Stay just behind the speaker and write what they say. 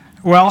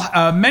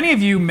Well, many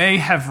of you may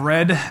have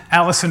read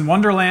Alice in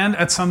Wonderland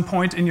at some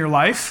point in your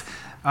life.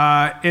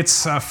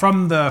 It's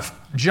from the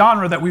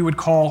genre that we would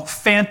call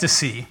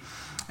fantasy.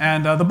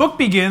 And the book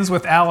begins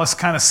with Alice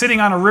kind of sitting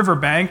on a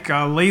riverbank,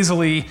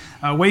 lazily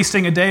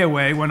wasting a day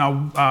away, when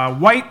a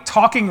white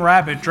talking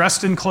rabbit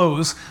dressed in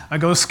clothes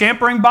goes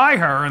scampering by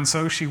her. And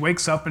so she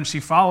wakes up and she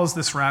follows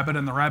this rabbit,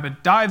 and the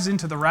rabbit dives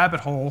into the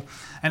rabbit hole,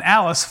 and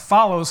Alice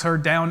follows her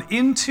down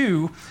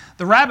into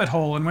the rabbit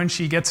hole. And when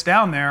she gets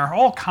down there,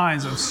 all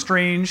kinds of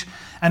strange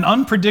and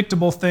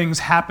unpredictable things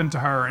happen to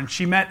her. And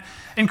she met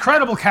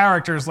incredible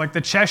characters like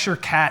the Cheshire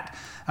Cat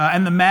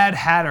and the Mad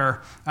Hatter.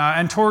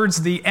 And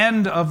towards the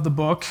end of the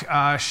book,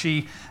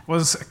 she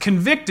was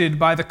convicted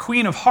by the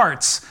Queen of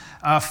Hearts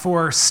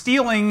for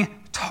stealing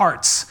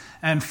tarts.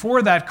 And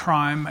for that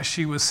crime,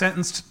 she was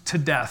sentenced to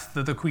death.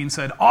 The Queen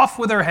said, "Off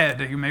with her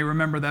head." You may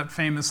remember that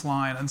famous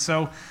line. And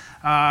so,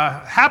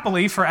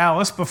 happily for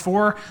Alice,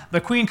 before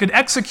the Queen could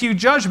execute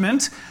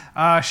judgment,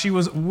 she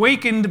was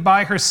wakened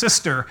by her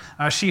sister.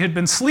 She had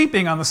been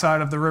sleeping on the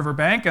side of the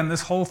riverbank, and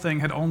this whole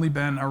thing had only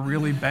been a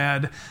really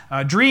bad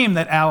dream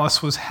that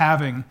Alice was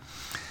having.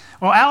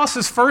 Well,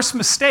 Alice's first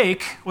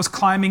mistake was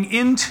climbing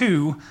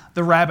into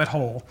the rabbit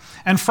hole.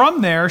 And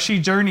from there, she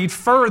journeyed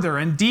further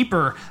and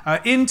deeper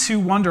into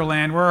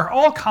Wonderland, where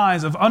all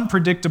kinds of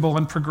unpredictable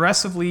and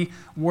progressively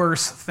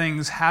worse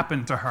things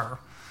happened to her.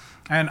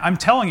 And I'm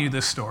telling you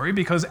this story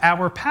because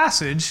our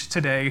passage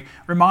today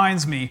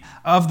reminds me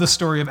of the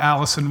story of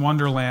Alice in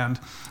Wonderland.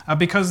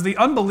 Because the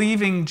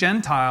unbelieving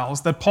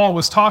Gentiles that Paul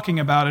was talking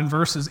about in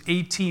verses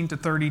 18 to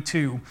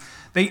 32,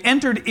 they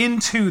entered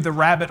into the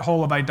rabbit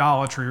hole of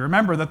idolatry.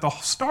 Remember that the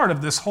start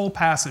of this whole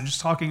passage is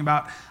talking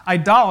about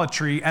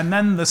idolatry and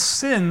then the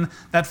sin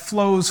that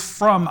flows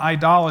from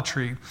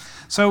idolatry.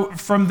 So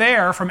from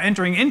there, from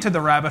entering into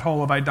the rabbit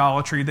hole of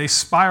idolatry, they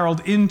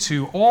spiraled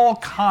into all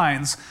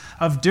kinds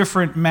of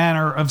different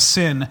manner of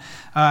sin.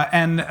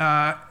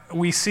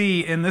 We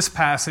see in this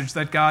passage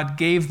that God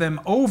gave them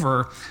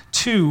over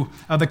to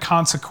the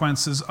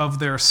consequences of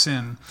their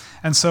sin.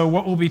 And so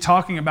what we'll be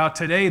talking about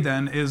today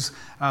then is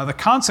the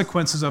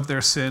consequences of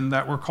their sin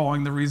that we're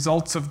calling the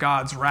results of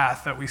God's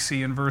wrath that we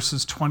see in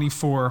verses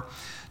 24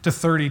 to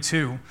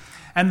 32.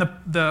 And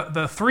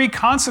the three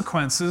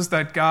consequences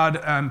that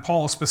God and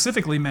Paul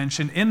specifically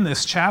mention in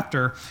this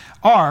chapter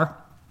are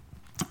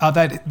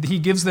that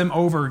God gives them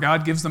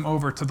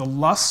over to the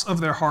lusts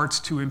of their hearts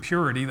to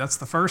impurity. That's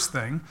the first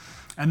thing.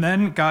 And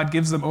then God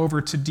gives them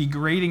over to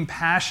degrading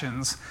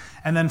passions.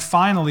 And then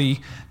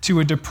finally, to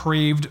a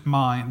depraved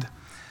mind.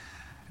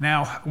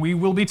 Now, we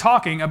will be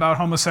talking about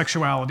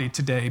homosexuality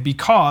today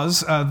because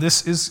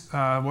this is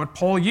what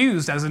Paul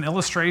used as an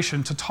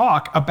illustration to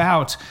talk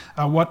about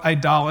what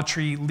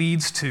idolatry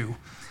leads to.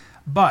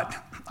 But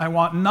I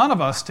want none of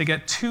us to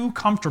get too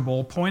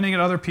comfortable pointing at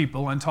other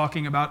people and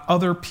talking about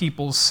other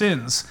people's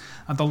sins.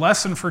 The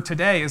lesson for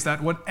today is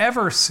that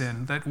whatever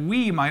sin that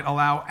we might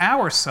allow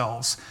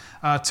ourselves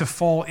to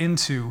fall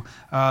into,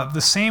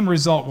 the same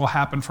result will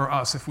happen for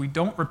us. If we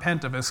don't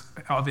repent of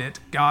it,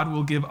 God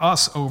will give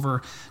us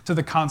over to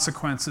the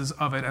consequences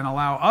of it and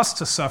allow us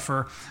to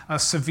suffer a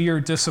severe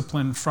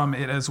discipline from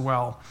it as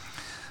well.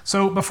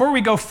 So before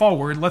we go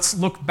forward, let's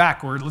look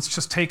backward. Let's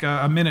just take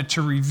a minute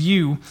to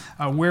review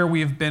where we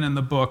have been in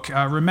the book.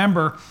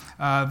 Remember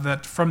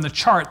that from the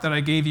chart that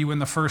I gave you in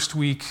the first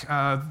week,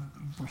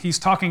 he's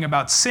talking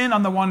about sin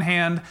on the one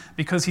hand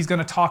because he's going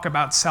to talk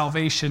about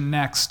salvation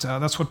next.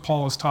 That's what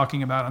Paul is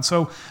talking about. And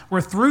so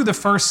we're through the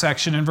first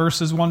section in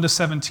verses 1 to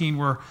 17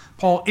 where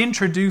Paul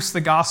introduced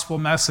the gospel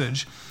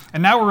message.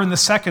 And now we're in the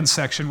second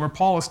section where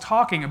Paul is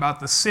talking about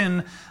the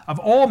sin of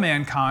all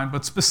mankind,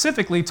 but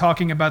specifically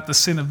talking about the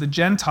sin of the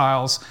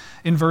Gentiles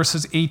in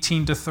verses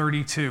 18 to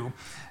 32.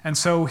 And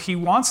so he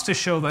wants to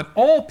show that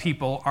all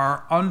people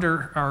are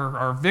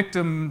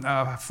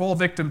fall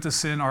victim to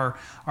sin,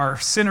 are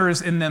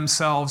sinners in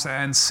themselves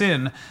and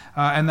sin,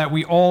 and that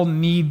we all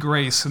need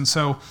grace. And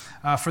so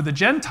for the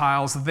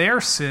Gentiles,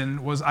 their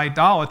sin was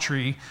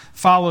idolatry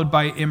followed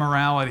by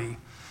immorality.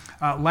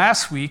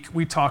 Last week,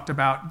 we talked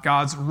about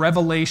God's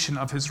revelation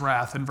of his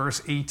wrath in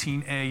verse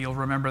 18a. You'll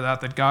remember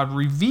that God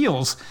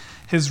reveals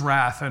his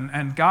wrath,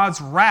 and God's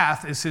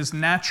wrath is his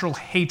natural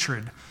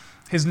hatred,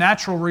 his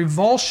natural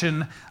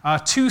revulsion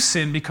to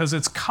sin because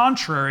it's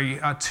contrary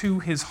to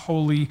his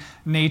holy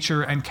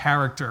nature and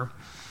character.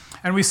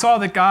 And we saw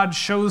that God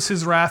shows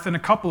his wrath in a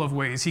couple of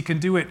ways. He can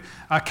do it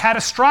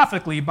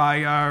catastrophically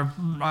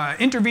by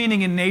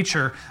intervening in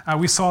nature.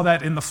 We saw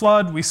that in the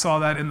flood. We saw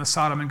that in the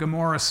Sodom and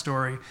Gomorrah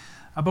story.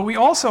 But we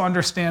also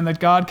understand that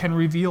God can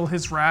reveal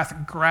his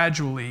wrath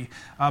gradually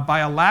by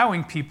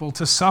allowing people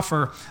to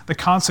suffer the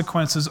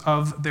consequences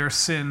of their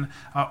sin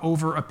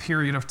over a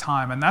period of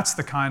time. And that's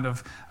the kind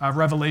of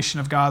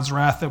revelation of God's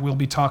wrath that we'll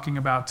be talking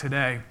about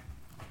today.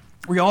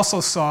 We also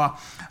saw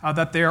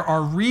that there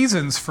are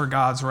reasons for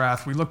God's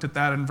wrath. We looked at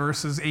that in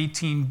verses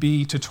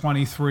 18b to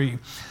 23.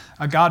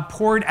 God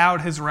poured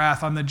out his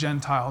wrath on the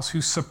Gentiles who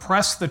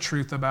suppressed the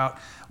truth about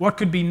what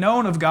could be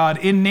known of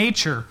God in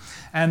nature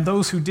and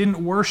those who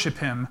didn't worship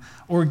him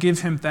or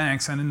give him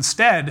thanks. And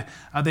instead,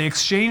 they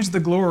exchanged the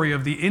glory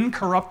of the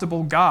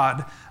incorruptible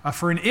God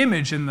for an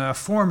image in the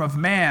form of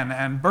man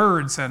and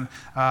birds and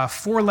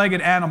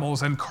four-legged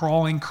animals and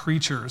crawling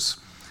creatures.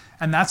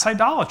 And that's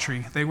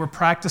idolatry. They were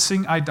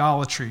practicing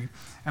idolatry.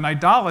 And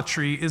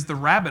idolatry is the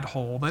rabbit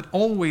hole that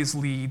always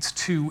leads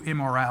to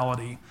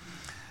immorality.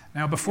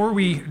 Now, before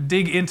we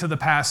dig into the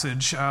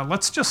passage,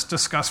 let's just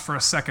discuss for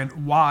a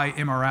second why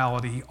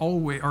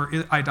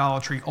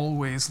idolatry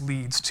always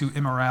leads to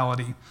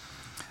immorality.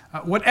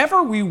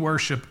 Whatever we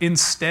worship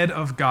instead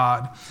of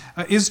God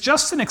is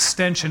just an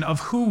extension of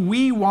who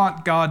we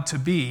want God to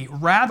be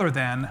rather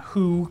than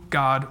who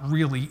God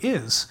really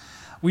is.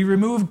 We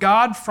remove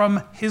God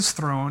from his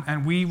throne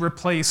and we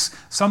replace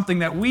something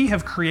that we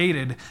have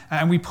created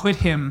and we put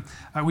that,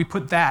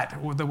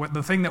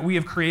 the thing that we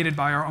have created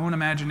by our own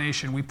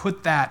imagination, we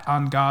put that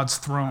on God's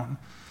throne.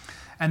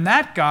 And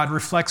that God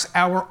reflects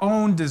our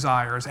own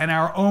desires and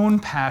our own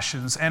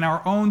passions and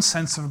our own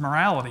sense of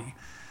morality.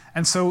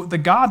 And so the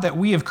God that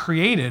we have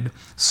created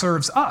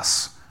serves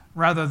us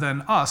rather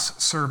than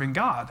us serving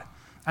God.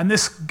 And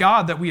this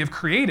God that we have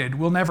created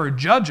will never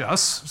judge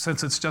us,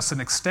 since it's just an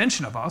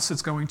extension of us.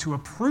 It's going to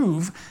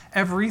approve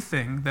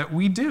everything that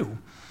we do.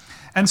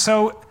 And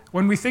so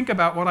when we think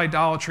about what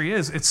idolatry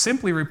is, it's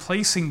simply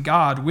replacing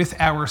God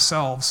with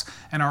ourselves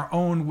and our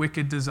own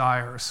wicked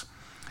desires.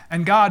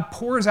 And God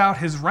pours out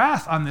his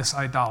wrath on this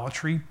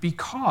idolatry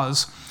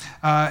because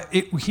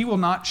he will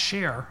not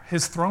share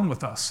his throne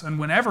with us. And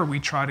whenever we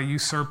try to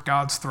usurp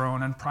God's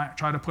throne and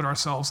try to put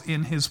ourselves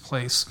in his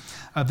place,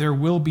 there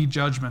will be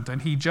judgment.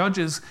 And he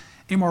judges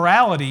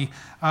immorality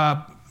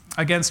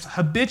against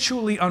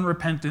habitually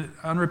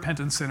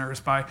unrepentant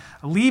sinners by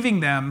leaving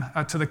them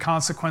to the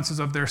consequences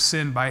of their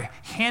sin, by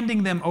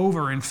handing them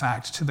over, in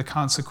fact, to the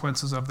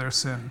consequences of their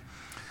sin.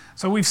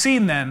 So we've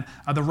seen then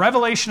the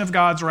revelation of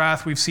God's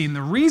wrath, we've seen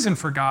the reason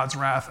for God's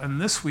wrath, and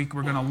this week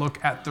we're going to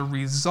look at the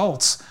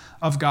results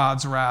of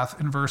God's wrath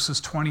in verses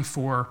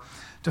 24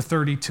 to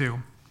 32.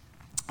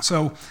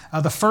 So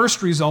the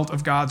first result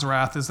of God's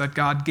wrath is that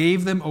God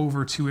gave them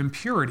over to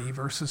impurity,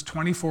 verses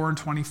 24 and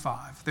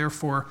 25.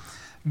 Therefore,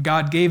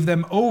 God gave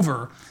them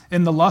over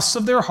in the lusts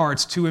of their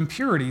hearts to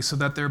impurity, so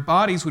that their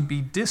bodies would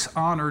be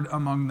dishonored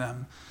among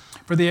them.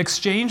 For they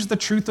exchanged the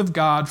truth of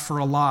God for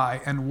a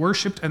lie and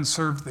worshipped and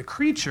served the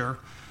creature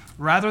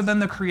rather than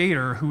the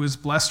Creator, who is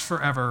blessed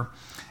forever.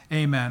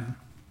 Amen.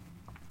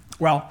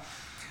 Well,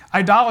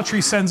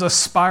 idolatry sends us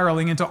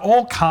spiraling into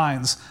all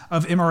kinds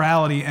of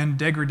immorality and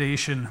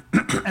degradation.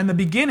 And the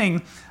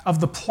beginning of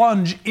the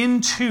plunge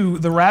into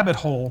the rabbit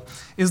hole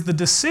is the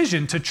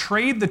decision to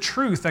trade the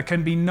truth that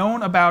can be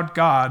known about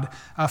God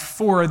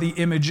for the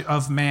image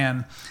of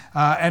man.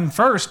 And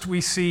first,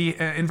 we see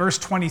in verse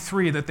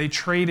 23 that they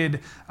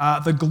traded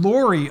the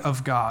glory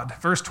of God.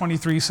 Verse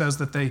 23 says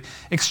that they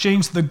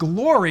exchanged the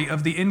glory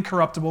of the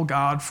incorruptible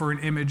God for an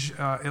image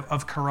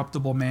of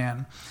corruptible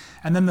man.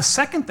 And then the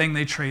second thing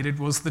they traded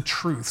was the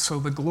truth. So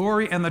the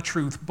glory and the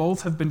truth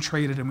both have been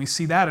traded, and we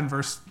see that in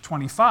verse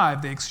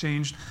 25. They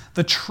exchanged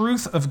the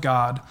truth of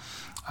God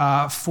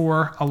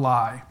for a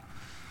lie.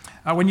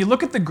 When you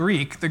look at the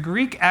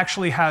Greek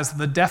actually has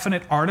the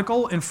definite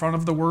article in front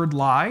of the word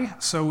lie,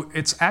 so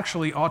it's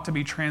actually ought to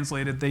be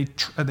translated,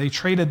 they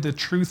traded the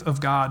truth of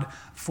God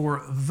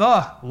for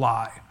the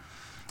lie.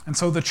 And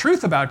so the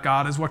truth about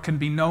God is what can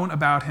be known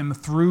about him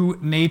through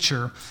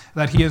nature,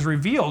 that he has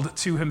revealed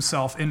to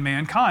himself in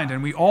mankind.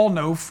 And we all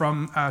know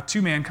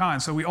to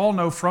mankind. So we all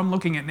know from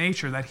looking at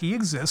nature that he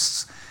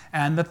exists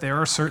and that there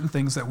are certain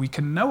things that we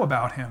can know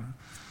about him.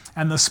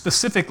 And the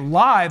specific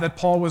lie that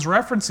Paul was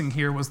referencing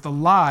here was the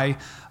lie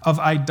of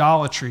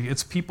idolatry.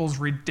 It's people's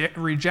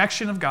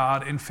rejection of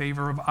God in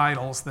favor of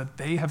idols that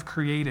they have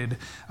created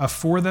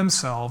for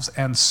themselves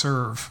and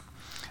serve.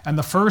 And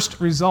the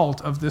first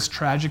result of this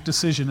tragic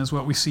decision is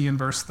what we see in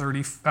verse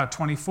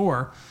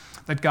 24,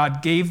 that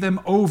God gave them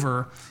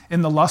over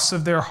in the lusts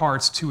of their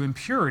hearts to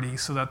impurity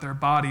so that their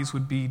bodies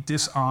would be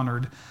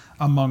dishonored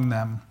among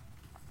them.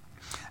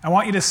 I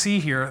want you to see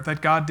here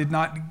that God did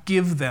not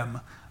give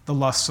them the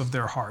lusts of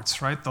their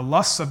hearts, right? The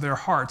lusts of their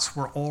hearts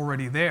were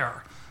already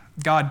there.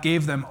 God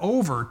gave them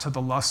over to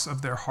the lusts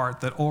of their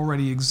heart that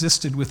already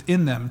existed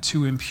within them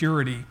to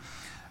impurity.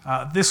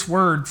 This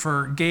word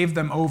for gave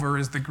them over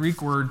is the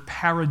Greek word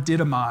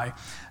paradidomai,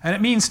 and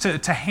it means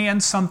to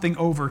hand something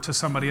over to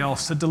somebody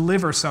else, to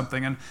deliver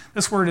something. And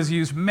this word is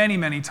used many,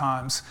 many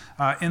times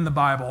in the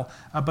Bible,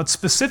 but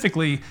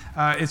specifically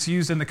it's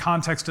used in the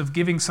context of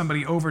giving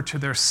somebody over to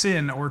their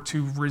sin or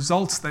to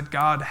results that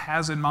God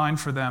has in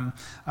mind for them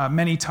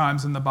many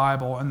times in the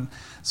Bible. And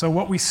so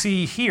what we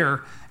see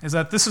here is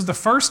that this is the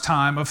first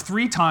time of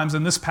 3 times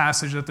in this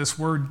passage that this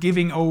word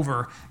giving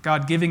over,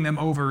 God giving them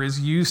over, is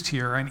used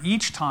here. And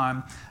each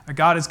time,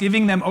 God is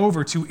giving them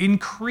over to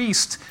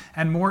increased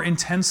and more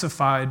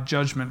intensified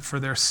judgment for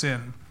their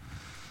sin.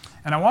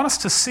 And I want us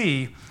to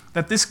see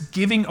that this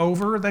giving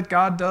over that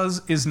God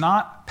does is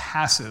not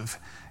passive.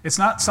 It's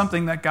not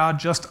something that God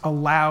just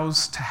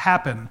allows to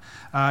happen.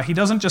 He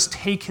doesn't just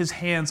take his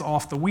hands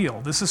off the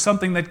wheel. This is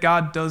something that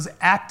God does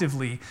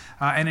actively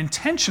and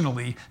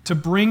intentionally to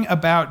bring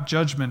about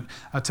judgment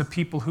to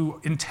people who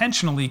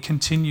intentionally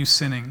continue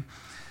sinning.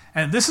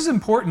 And this is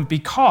important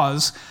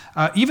because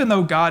even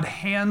though God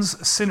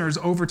hands sinners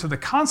over to the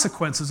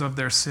consequences of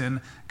their sin,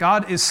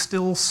 God is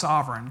still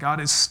sovereign. God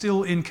is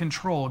still in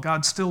control.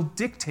 God still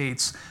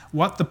dictates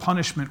what the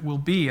punishment will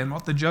be and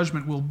what the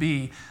judgment will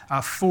be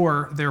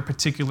for their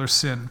particular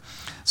sin.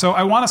 So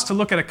I want us to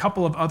look at a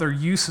couple of other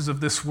uses of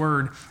this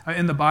word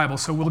in the Bible.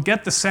 So we'll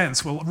get the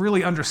sense, we'll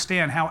really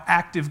understand how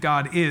active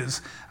God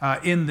is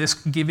in this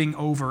giving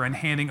over and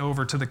handing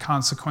over to the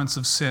consequence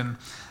of sin.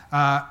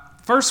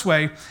 First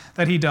way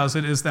that he does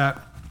it is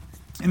that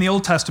in the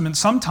Old Testament,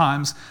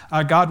 sometimes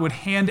God would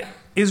hand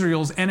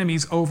Israel's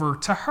enemies over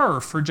to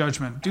her for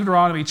judgment.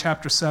 Deuteronomy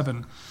chapter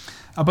 7.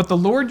 But the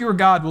Lord your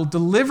God will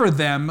deliver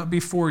them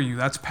before you,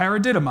 that's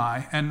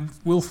paradidomai, and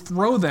will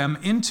throw them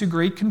into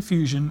great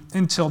confusion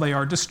until they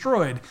are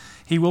destroyed.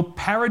 He will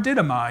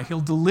paradidomai,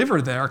 he'll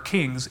deliver their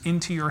kings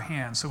into your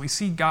hands. So we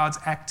see God's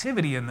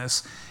activity in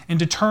this, in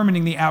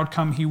determining the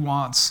outcome he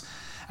wants.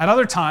 At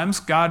other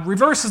times, God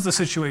reverses the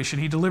situation.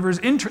 He delivers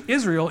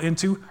Israel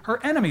into her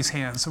enemies'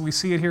 hands. So we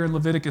see it here in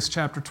Leviticus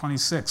chapter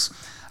 26.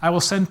 I will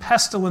send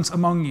pestilence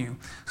among you,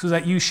 so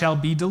that you shall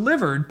be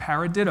delivered,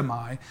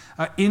 paradidomai,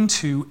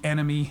 into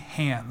enemy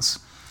hands.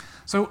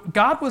 So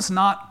God was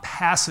not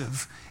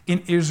passive in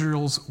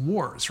Israel's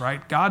wars,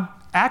 right? God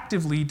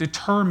actively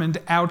determined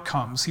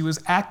outcomes. He was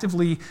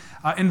actively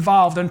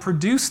involved and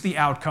produced the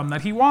outcome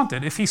that he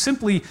wanted. If he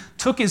simply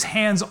took his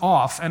hands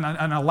off and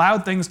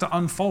allowed things to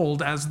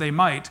unfold as they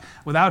might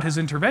without his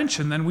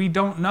intervention, then we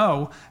don't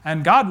know,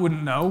 and God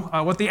wouldn't know,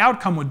 what the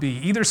outcome would be.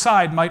 Either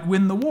side might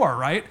win the war,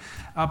 right?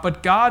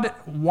 But God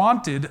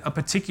wanted a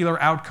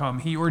particular outcome.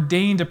 He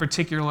ordained a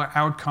particular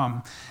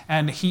outcome,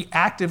 and he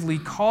actively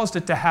caused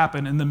it to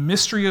happen in the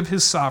mystery of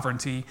his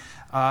sovereignty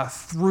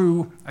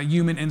through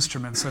human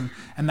instruments.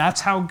 And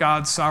that's how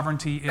God's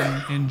sovereignty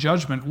in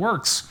judgment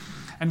works.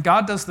 And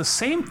God does the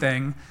same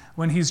thing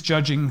when he's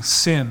judging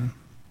sin.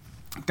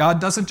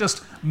 God doesn't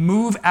just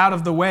move out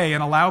of the way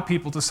and allow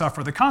people to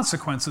suffer the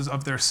consequences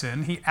of their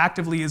sin. He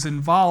actively is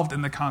involved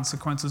in the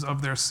consequences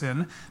of their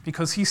sin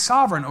because he's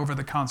sovereign over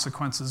the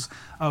consequences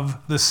of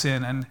the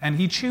sin, and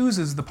he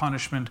chooses the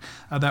punishment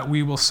that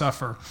we will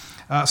suffer.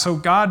 So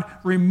God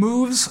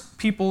removes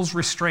people's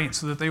restraint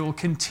so that they will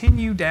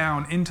continue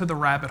down into the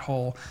rabbit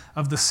hole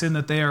of the sin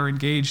that they are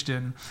engaged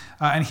in.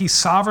 And he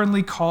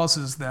sovereignly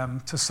causes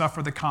them to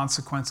suffer the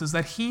consequences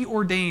that he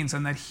ordains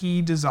and that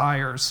he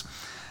desires.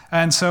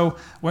 And so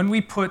when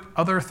we put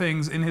other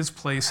things in his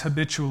place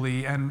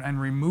habitually and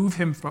remove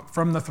him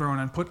from the throne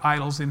and put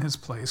idols in his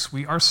place,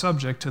 we are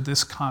subject to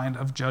this kind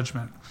of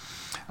judgment.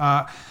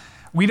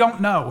 We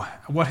don't know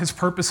what his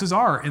purposes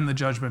are in the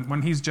judgment.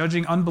 When he's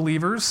judging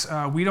unbelievers,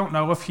 we don't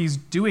know if he's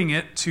doing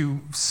it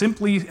to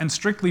simply and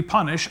strictly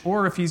punish,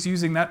 or if he's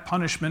using that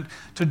punishment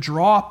to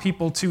draw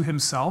people to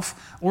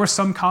himself, or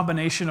some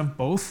combination of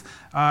both.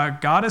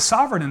 God is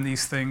sovereign in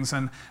these things,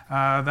 and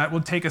that will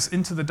take us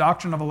into the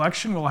doctrine of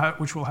election,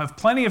 which we'll have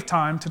plenty of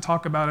time to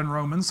talk about in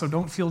Romans, so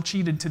don't feel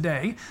cheated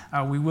today.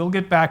 We will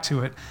get back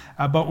to it.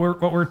 But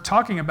what we're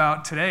talking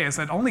about today is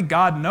that only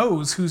God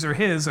knows whose are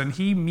his, and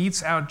he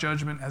metes out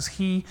judgment as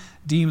he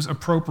deems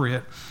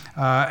appropriate.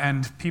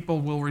 And people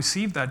will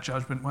receive that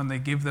judgment when they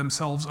give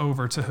themselves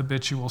over to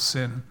habitual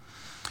sin.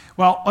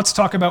 Well, let's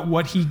talk about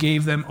what he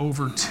gave them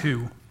over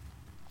to.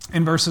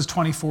 In verses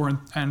 24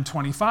 and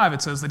 25,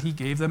 it says that he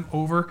gave them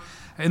over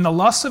in the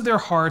lusts of their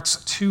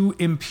hearts to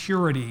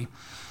impurity,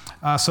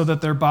 so that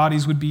their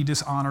bodies would be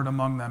dishonored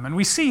among them. And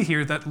we see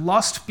here that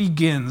lust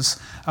begins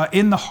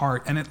in the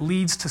heart, and it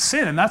leads to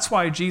sin. And that's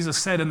why Jesus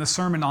said in the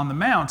Sermon on the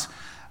Mount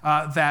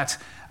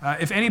that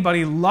if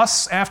anybody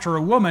lusts after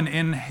a woman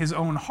in his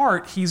own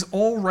heart, he's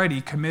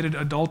already committed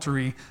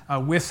adultery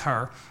with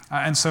her.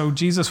 And so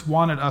Jesus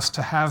wanted us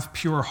to have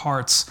pure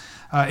hearts.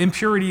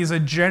 Impurity is a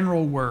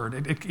general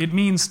word. It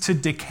means to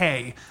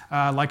decay,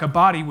 like a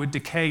body would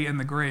decay in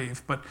the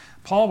grave. But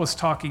Paul was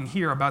talking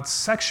here about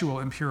sexual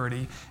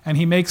impurity, and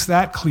he makes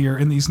that clear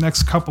in these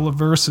next couple of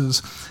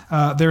verses.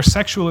 Their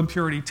sexual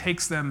impurity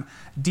takes them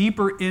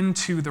deeper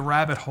into the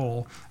rabbit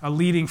hole,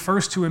 leading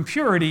first to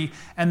impurity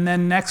and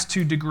then next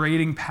to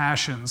degrading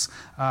passions,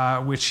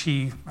 which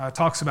he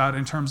talks about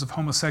in terms of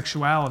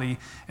homosexuality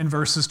in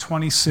verses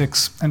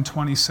 26 and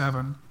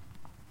 27.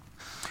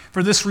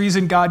 For this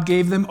reason, God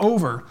gave them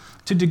over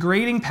to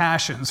degrading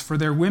passions, for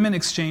their women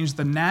exchanged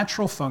the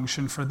natural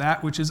function for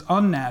that which is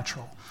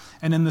unnatural.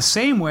 And in the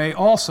same way,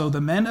 also,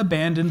 the men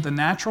abandoned the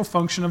natural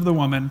function of the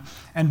woman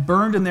and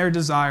burned in their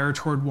desire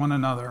toward one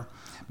another,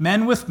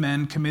 men with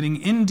men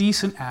committing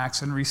indecent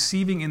acts and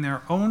receiving in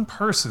their own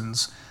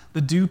persons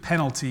the due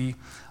penalty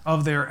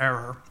of their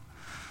error.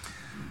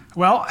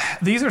 Well,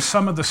 these are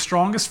some of the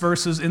strongest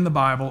verses in the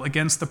Bible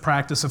against the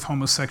practice of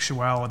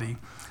homosexuality.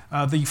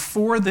 The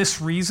 "for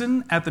this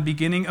reason" at the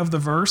beginning of the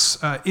verse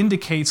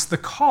indicates the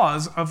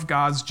cause of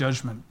God's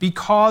judgment.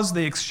 Because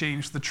they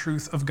exchanged the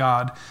truth of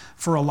God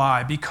for a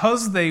lie,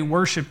 because they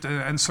worshiped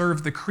and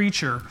served the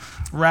creature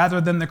rather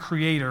than the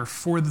Creator,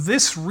 for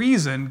this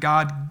reason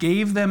God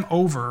gave them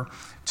over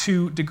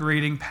to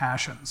degrading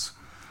passions.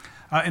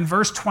 In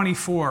verse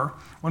 24,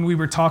 when we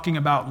were talking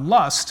about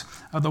lust,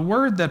 the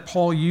word that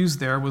Paul used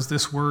there was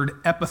this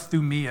word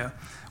epithumia,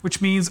 which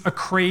means a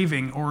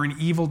craving or an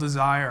evil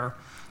desire.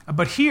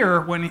 But here,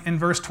 when in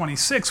verse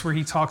 26, where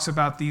he talks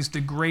about these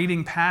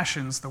degrading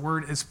passions, the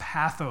word is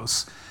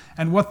pathos.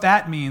 And what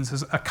that means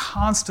is a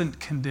constant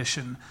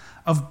condition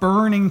of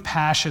burning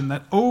passion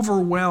that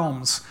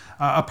overwhelms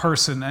a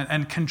person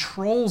and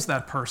controls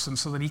that person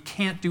so that he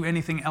can't do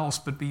anything else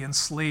but be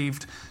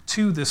enslaved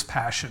to this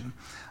passion.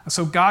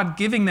 So God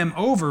giving them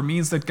over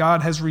means that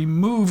God has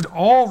removed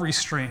all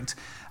restraint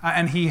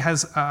and he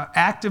has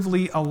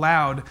actively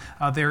allowed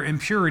their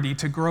impurity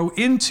to grow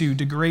into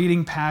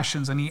degrading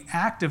passions, and he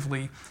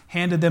actively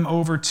handed them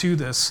over to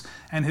this,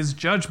 and his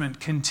judgment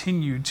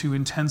continued to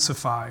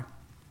intensify.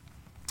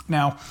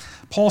 Now,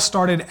 Paul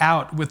started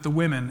out with the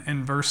women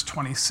in verse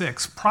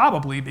 26,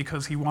 probably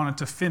because he wanted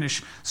to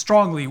finish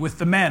strongly with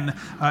the men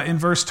in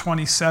verse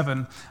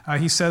 27.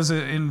 He says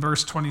in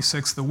verse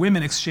 26, the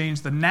women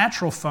exchanged the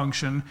natural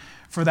function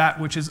for that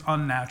which is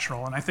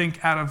unnatural. And I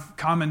think out of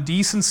common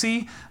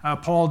decency,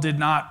 Paul did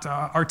not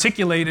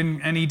articulate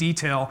in any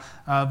detail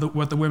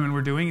what the women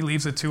were doing. He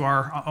leaves it to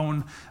our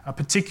own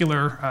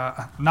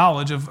particular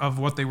knowledge of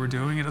what they were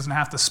doing. He doesn't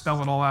have to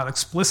spell it all out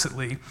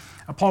explicitly.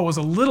 Paul was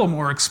a little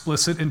more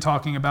explicit in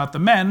talking about the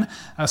men,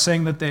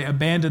 saying that they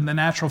abandoned the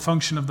natural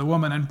function of the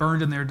woman and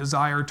burned in their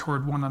desire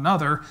toward one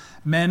another,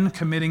 men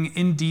committing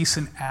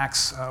indecent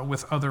acts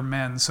with other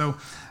men. So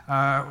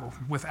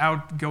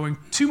without going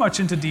too much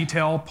into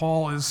detail,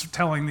 Paul is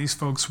telling these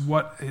folks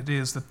what it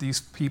is that these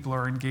people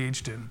are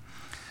engaged in.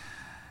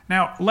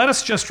 Now, let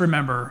us just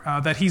remember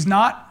that he's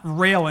not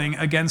railing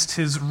against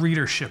his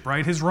readership,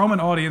 right? His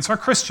Roman audience are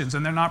Christians,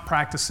 and they're not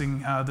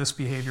practicing this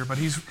behavior, but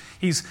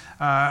he's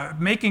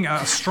making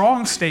a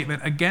strong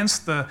statement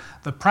against the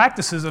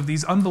practices of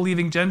these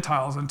unbelieving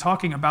Gentiles and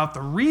talking about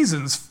the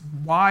reasons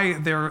why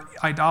their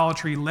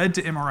idolatry led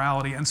to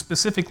immorality, and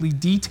specifically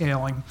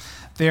detailing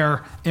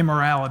their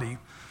immorality.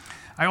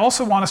 I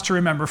also want us to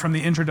remember from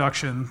the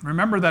introduction,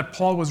 remember that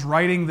Paul was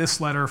writing this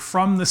letter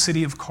from the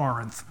city of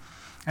Corinth.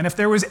 And if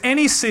there was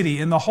any city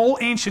in the whole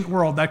ancient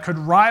world that could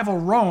rival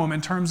Rome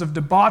in terms of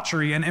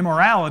debauchery and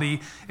immorality,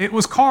 it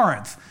was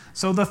Corinth.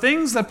 So the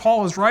things that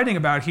Paul is writing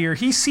about here,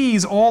 he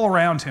sees all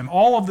around him.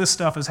 All of this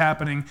stuff is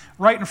happening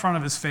right in front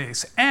of his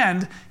face.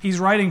 And he's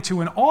writing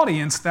to an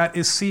audience that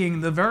is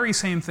seeing the very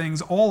same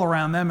things all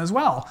around them as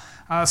well.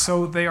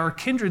 So they are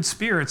kindred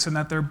spirits in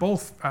that they're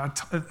both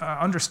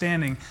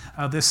understanding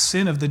this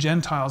sin of the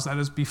Gentiles that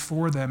is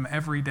before them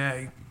every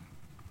day.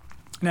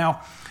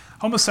 Now,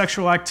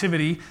 homosexual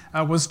activity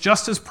was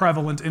just as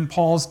prevalent in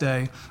Paul's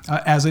day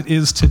as it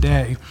is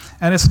today.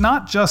 And it's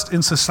not just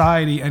in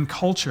society and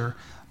culture,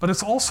 but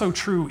it's also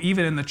true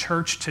even in the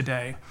church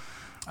today.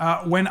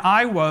 When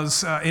I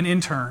was an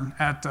intern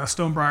at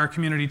Stonebriar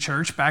Community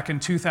Church back in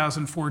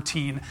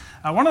 2014,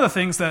 one of the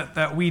things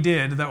that we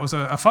did that was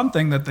a fun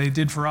thing that they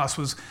did for us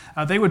was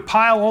they would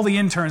pile all the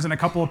interns and a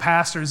couple of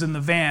pastors in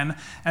the van,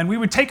 and we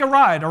would take a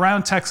ride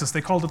around Texas.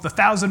 They called it the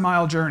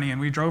 1,000-mile journey,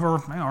 and we drove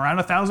around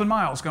 1,000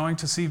 miles going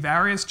to see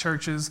various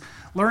churches,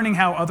 learning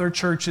how other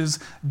churches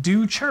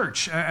do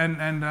church,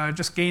 and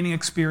just gaining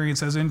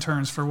experience as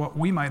interns for what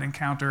we might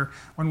encounter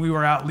when we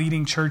were out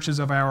leading churches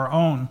of our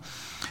own.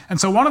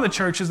 And so one of the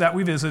churches that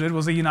we visited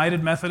was a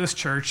United Methodist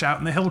church out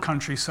in the hill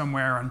country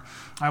somewhere,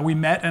 and we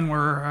met and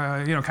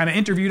were, kind of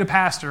interviewed a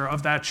pastor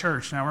of that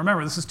church. Now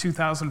remember, this is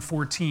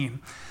 2014.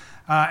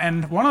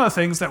 And one of the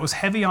things that was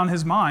heavy on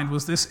his mind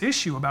was this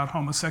issue about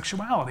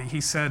homosexuality.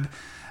 He said,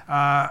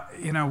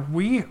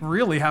 we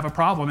really have a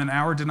problem in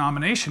our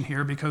denomination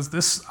here because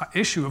this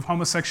issue of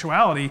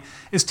homosexuality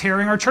is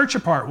tearing our church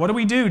apart. What do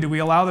we do? Do we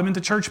allow them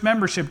into church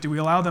membership? Do we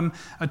allow them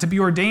to be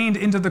ordained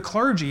into the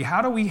clergy?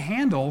 How do we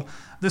handle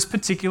this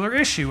particular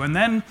issue? And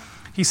then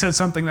he said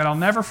something that I'll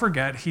never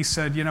forget. He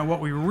said,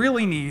 what we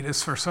really need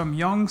is for some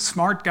young,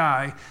 smart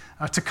guy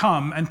to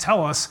come and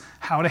tell us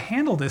how to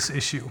handle this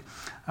issue.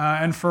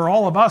 And for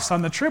all of us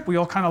on the trip, we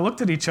all kind of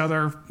looked at each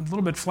other a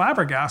little bit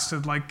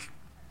flabbergasted, like,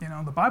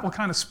 the Bible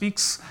kind of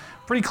speaks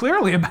pretty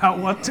clearly about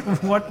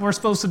what we're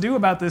supposed to do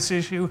about this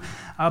issue.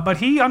 But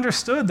he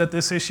understood that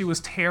this issue was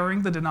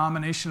tearing the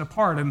denomination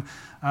apart. And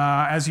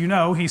as you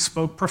know, he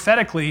spoke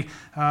prophetically.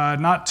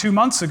 Not 2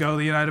 months ago,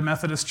 the United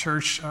Methodist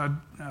Church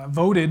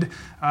voted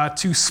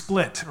to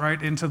split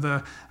right into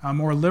the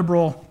more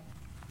liberal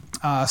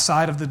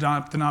side of the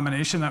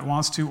denomination that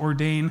wants to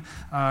ordain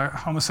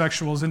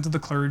homosexuals into the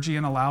clergy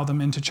and allow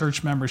them into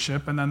church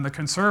membership, and then the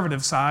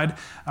conservative side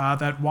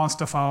that wants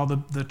to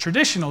follow the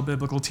traditional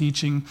biblical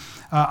teaching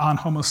on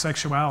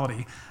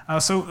homosexuality.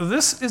 So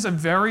this is a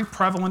very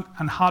prevalent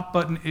and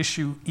hot-button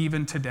issue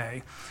even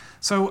today.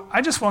 So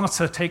I just want us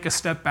to take a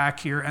step back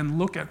here and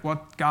look at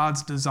what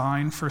God's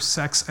design for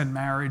sex and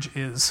marriage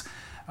is.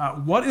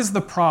 What is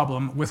the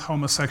problem with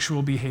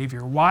homosexual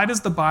behavior? Why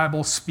does the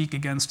Bible speak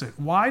against it?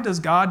 Why does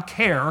God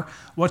care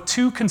what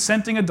two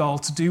consenting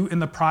adults do in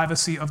the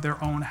privacy of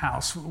their own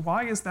house?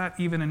 Why is that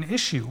even an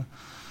issue?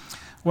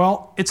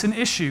 Well, it's an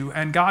issue,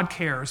 and God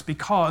cares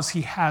because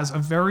he has a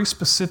very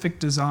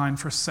specific design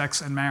for sex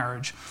and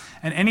marriage.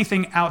 And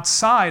anything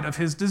outside of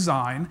his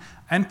design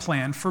and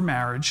plan for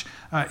marriage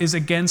is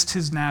against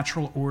his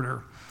natural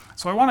order.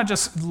 So I want to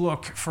just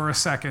look for a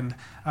second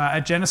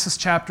at Genesis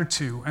chapter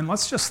 2, and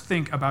let's just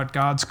think about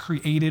God's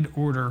created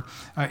order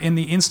in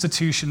the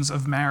institutions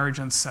of marriage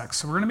and sex.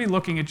 So we're going to be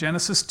looking at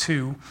Genesis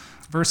 2,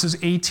 verses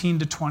 18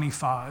 to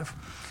 25.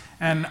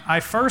 And I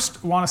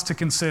first want us to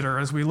consider,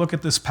 as we look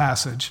at this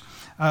passage,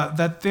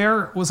 that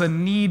there was a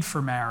need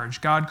for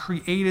marriage. God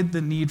created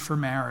the need for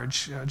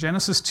marriage.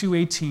 Genesis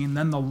 2:18,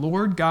 then the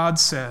Lord God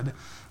said,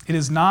 "It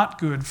is not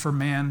good for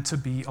man to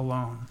be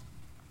alone."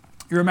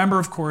 You remember,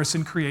 of course,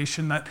 in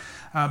creation that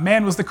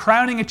man was the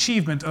crowning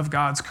achievement of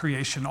God's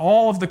creation.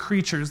 All of the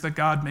creatures that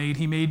God made,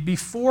 he made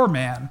before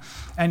man,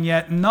 and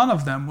yet none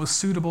of them was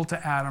suitable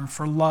to Adam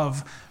for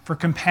love, for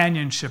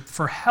companionship,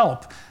 for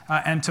help,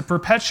 and to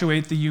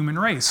perpetuate the human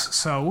race.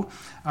 So,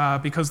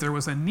 because there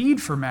was a need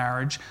for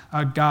marriage,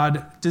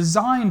 God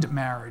designed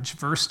marriage.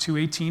 Verse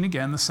 2:18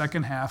 again, the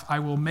second half, "I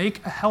will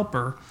make a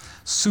helper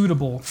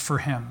suitable for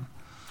him."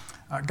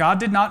 God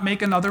did not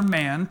make another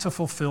man to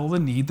fulfill the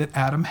need that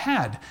Adam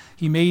had.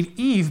 He made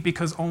Eve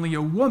because only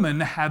a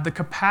woman had the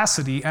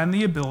capacity and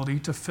the ability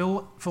to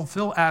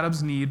fulfill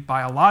Adam's need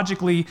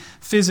biologically,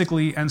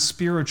 physically, and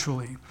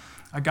spiritually.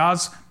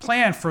 God's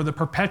plan for the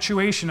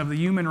perpetuation of the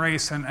human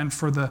race and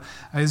for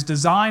his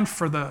design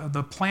for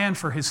the plan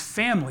for his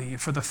family,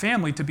 for the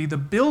family to be the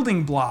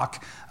building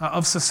block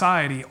of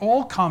society,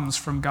 all comes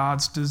from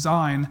God's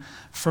design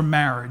for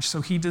marriage.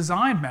 So he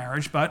designed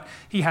marriage, but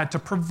he had to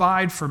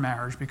provide for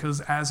marriage because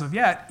as of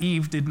yet,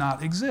 Eve did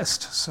not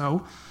exist.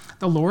 So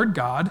the Lord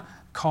God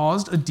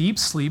caused a deep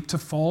sleep to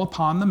fall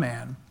upon the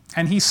man,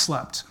 and he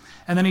slept.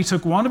 And then he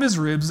took one of his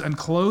ribs and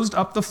closed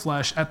up the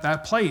flesh at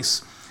that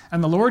place.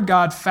 And the Lord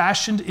God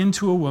fashioned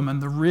into a woman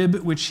the rib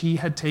which he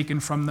had taken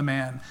from the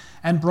man,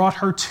 and brought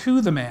her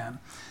to the man.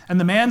 And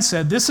the man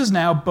said, "This is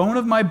now bone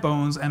of my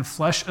bones and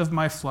flesh of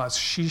my flesh.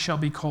 She shall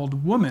be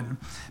called woman,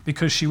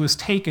 because she was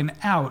taken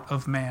out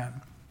of man."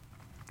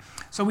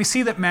 So we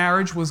see that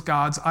marriage was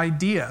God's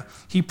idea.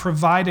 He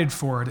provided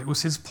for it. It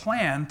was his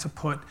plan to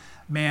put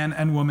man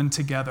and woman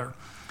together.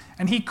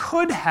 And he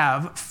could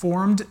have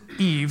formed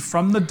Eve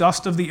from the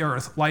dust of the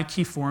earth, like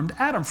he formed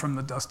Adam from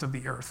the dust of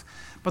the earth.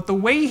 But the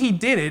way he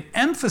did it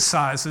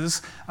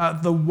emphasizes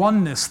the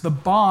oneness, the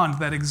bond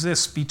that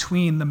exists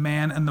between the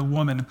man and the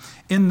woman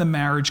in the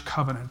marriage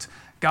covenant.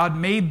 God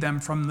made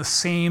them from the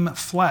same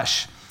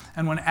flesh.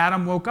 And when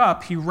Adam woke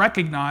up, he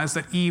recognized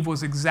that Eve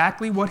was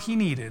exactly what he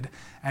needed,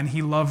 and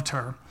he loved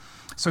her.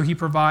 So he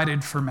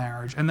provided for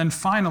marriage. And then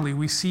finally,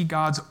 we see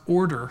God's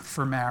order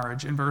for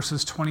marriage in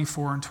verses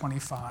 24 and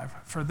 25.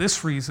 "For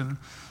this reason,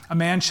 a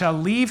man shall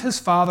leave his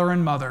father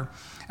and mother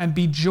and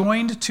be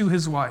joined to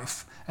his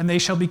wife, and they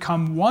shall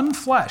become one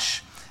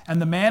flesh.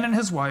 And the man and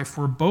his wife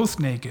were both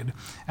naked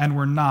and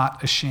were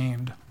not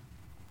ashamed."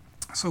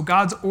 So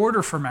God's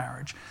order for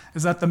marriage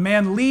is that the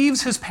man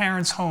leaves his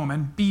parents' home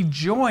and be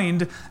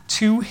joined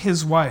to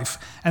his wife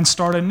and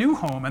start a new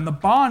home. And the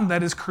bond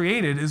that is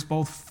created is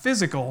both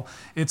physical,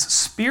 it's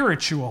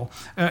spiritual,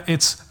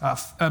 it's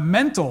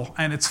mental,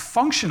 and it's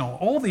functional.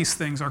 All these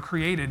things are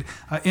created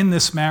in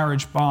this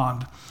marriage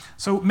bond.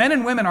 So men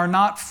and women are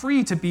not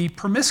free to be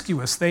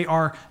promiscuous. They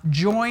are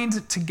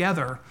joined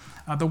together.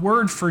 The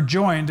word for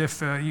joined,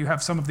 if you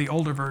have some of the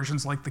older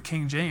versions like the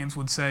King James,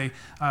 would say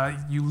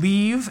you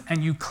leave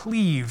and you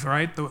cleave,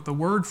 right? The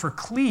word for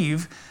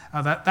cleave,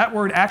 that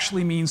word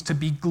actually means to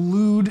be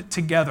glued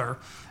together.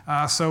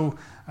 So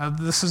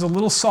this is a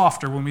little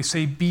softer when we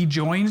say be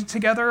joined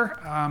together.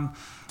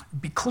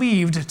 Be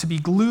cleaved, to be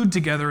glued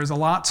together, is a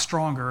lot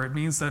stronger. It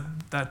means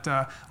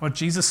that what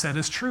Jesus said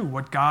is true.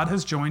 What God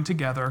has joined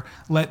together,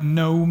 let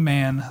no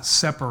man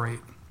separate.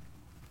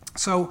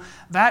 So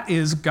that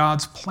is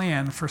God's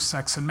plan for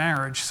sex and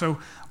marriage. So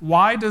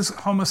why does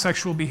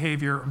homosexual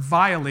behavior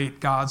violate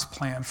God's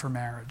plan for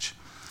marriage?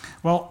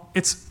 Well,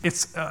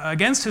 it's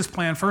against his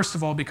plan, first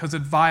of all, because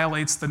it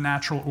violates the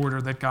natural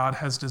order that God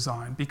has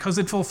designed, because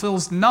it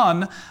fulfills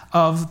none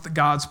of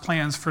God's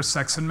plans for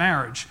sex and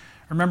marriage.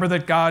 Remember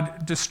that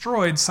God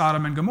destroyed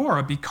Sodom and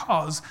Gomorrah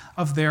because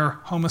of their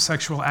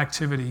homosexual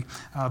activity,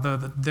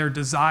 their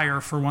desire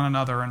for one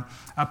another. And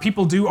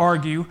people do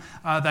argue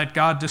that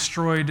God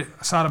destroyed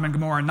Sodom and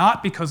Gomorrah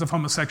not because of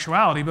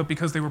homosexuality, but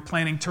because they were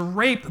planning to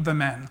rape the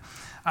men.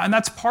 And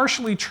that's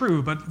partially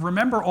true, but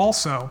remember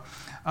also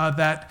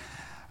that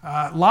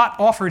Lot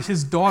offered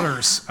his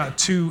daughters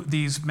to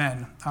these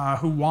men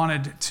who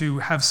wanted to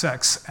have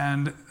sex,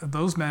 and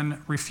those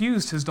men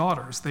refused his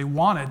daughters. They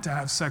wanted to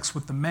have sex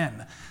with the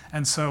men.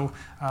 And so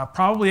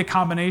probably a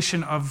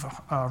combination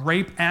of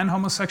rape and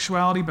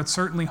homosexuality, but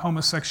certainly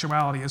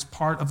homosexuality is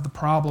part of the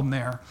problem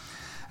there.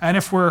 And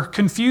if we're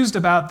confused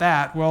about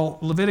that, well,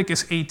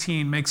 Leviticus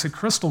 18 makes it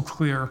crystal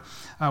clear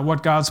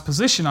what God's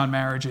position on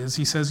marriage is.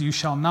 He says, "You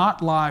shall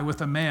not lie with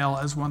a male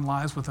as one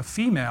lies with a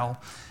female.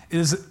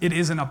 It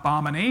is an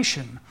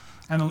abomination."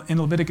 And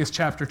in Leviticus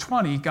chapter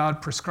 20,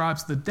 God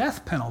prescribes the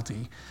death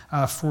penalty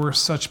for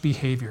such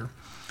behavior.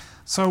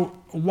 So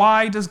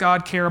why does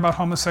God care about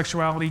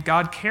homosexuality?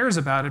 God cares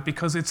about it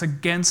because it's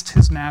against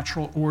his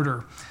natural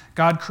order.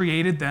 God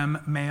created them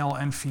male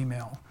and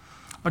female.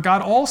 But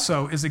God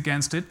also is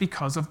against it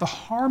because of the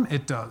harm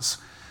it does.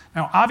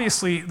 Now,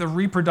 obviously, the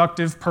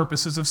reproductive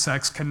purposes of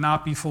sex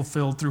cannot be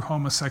fulfilled through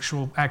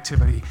homosexual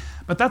activity,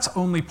 but that's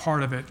only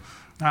part of it.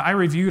 I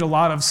reviewed a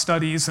lot of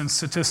studies and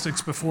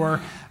statistics before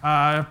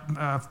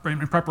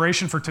in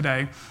preparation for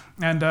today,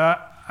 and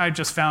I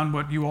just found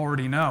what you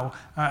already know,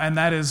 and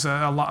that is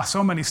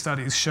so many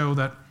studies show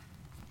that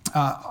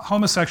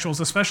homosexuals,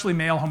 especially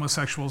male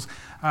homosexuals,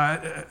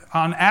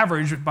 on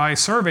average, by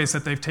surveys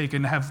that they've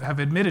taken, have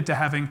admitted to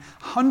having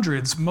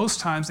hundreds, most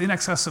times in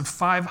excess of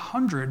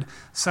 500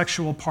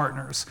 sexual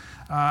partners.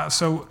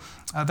 So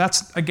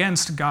that's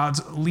against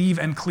God's leave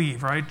and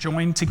cleave, right?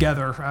 Joined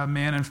together,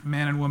 man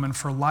and woman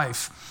for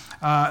life.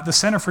 The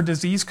Center for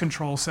Disease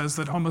Control says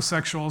that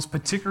homosexuals,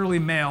 particularly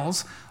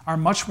males, are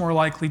much more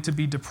likely to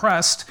be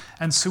depressed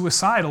and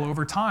suicidal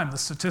over time. The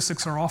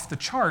statistics are off the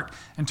chart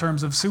in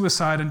terms of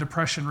suicide and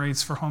depression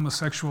rates for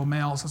homosexual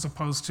males as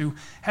opposed to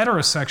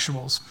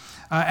heterosexuals.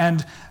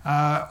 And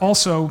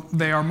also,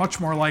 they are much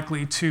more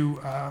likely to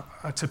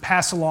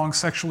pass along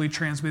sexually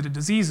transmitted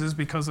diseases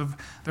because of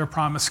their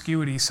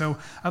promiscuity. So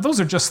those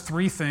are just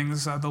three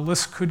things. The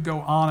list could go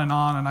on, and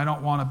I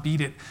don't want to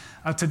beat it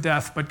to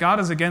death. But God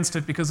is against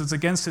it because it's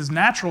against his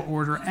natural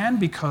order and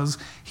because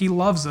he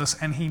loves us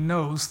and he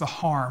knows the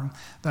harm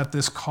that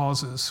this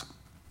causes.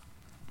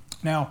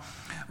 Now,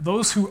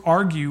 those who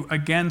argue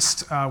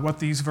against what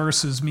these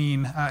verses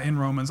mean in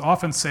Romans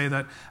often say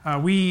that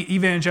we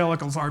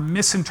evangelicals are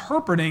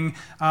misinterpreting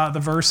the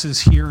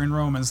verses here in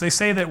Romans. They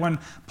say that when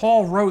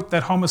Paul wrote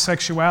that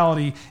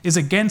homosexuality is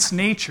against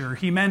nature,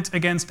 he meant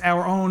against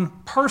our own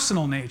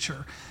personal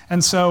nature.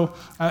 And so,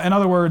 in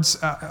other words,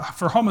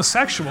 for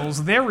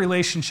homosexuals, their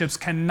relationships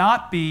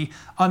cannot be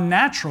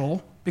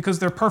unnatural because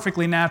they're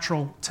perfectly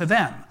natural to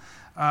them.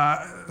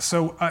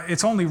 So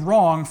it's only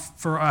wrong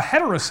for a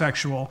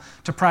heterosexual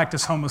to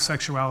practice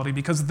homosexuality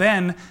because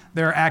then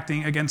they're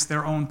acting against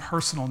their own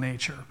personal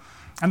nature.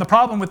 And the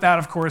problem with that,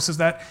 of course, is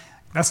that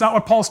that's not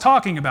what Paul's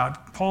talking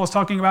about. Paul is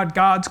talking about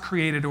God's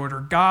created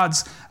order,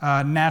 God's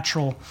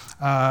natural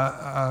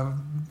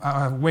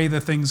way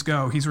that things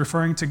go. He's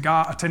referring to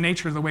God, to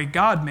nature the way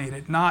God made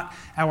it, not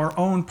our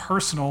own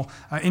personal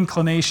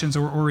inclinations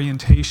or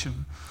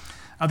orientation.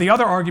 The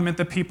other argument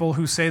that people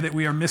who say that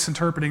we are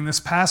misinterpreting this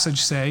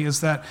passage say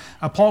is that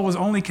Paul was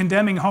only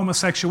condemning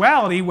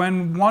homosexuality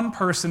when one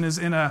person is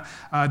in a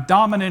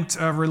dominant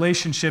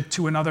relationship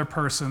to another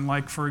person,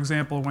 like, for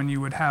example, when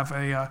you would have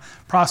a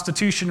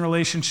prostitution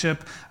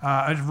relationship,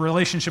 a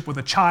relationship with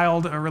a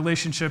child, a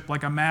relationship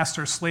like a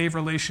master-slave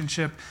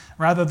relationship,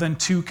 rather than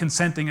two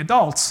consenting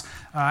adults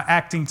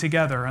acting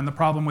together. And the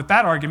problem with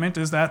that argument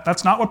is that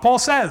that's not what Paul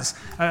says.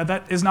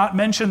 That is not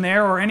mentioned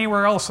there or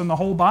anywhere else in the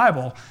whole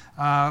Bible.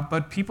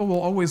 But people will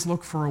always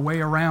look for a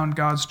way around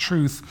God's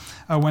truth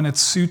when it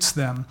suits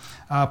them.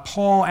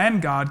 Paul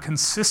and God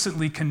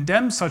consistently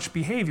condemn such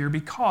behavior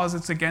because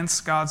it's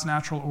against God's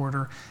natural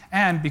order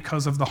and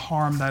because of the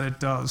harm that it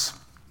does.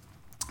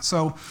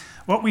 So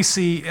what we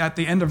see at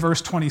the end of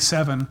verse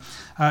 27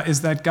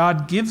 is that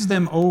God gives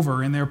them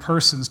over in their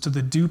persons to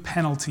the due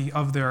penalty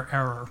of their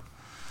error.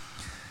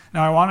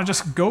 Now, I want to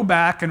just go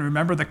back and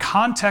remember the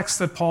context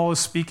that Paul is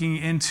speaking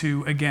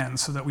into again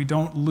so that we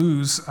don't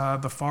lose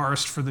the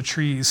forest for the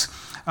trees.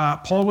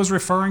 Paul was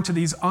referring to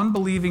these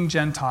unbelieving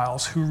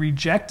Gentiles who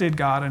rejected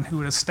God and who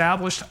had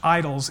established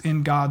idols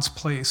in God's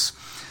place.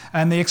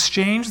 And they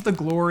exchanged the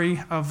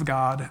glory of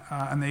God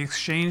and they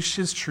exchanged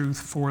his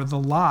truth for the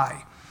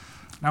lie.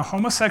 Now,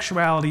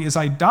 homosexuality is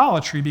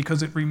idolatry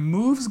because it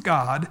removes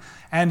God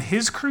and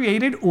his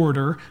created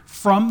order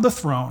from the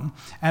throne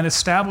and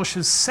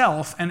establishes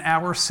self and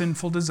our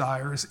sinful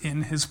desires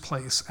in his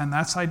place. And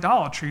that's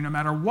idolatry, no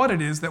matter what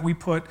it is that we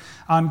put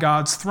on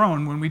God's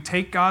throne. When we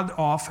take God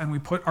off and we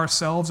put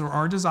ourselves or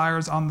our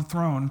desires on the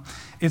throne,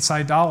 it's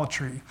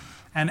idolatry.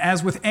 And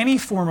as with any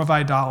form of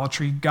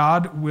idolatry,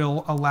 God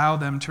will allow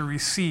them to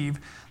receive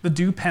the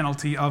due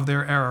penalty of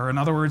their error. In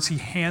other words, he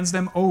hands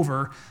them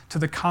over to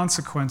the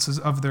consequences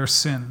of their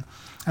sin.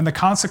 And the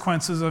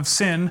consequences of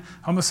sin,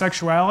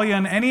 homosexuality,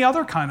 and any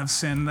other kind of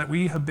sin that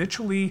we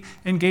habitually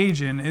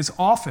engage in is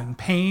often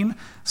pain,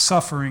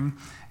 suffering,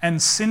 and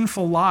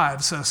sinful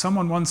lives.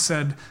 Someone once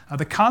said,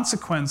 the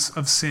consequence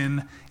of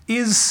sin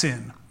is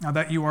sin,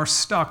 that you are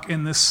stuck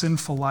in this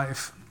sinful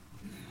life.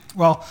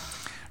 Well,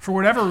 for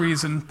whatever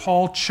reason,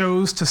 Paul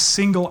chose to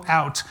single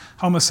out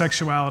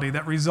homosexuality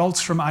that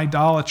results from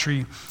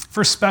idolatry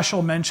for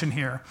special mention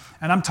here.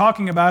 And I'm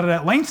talking about it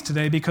at length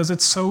today because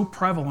it's so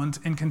prevalent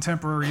in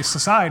contemporary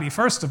society,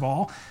 first of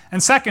all.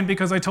 And second,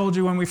 because I told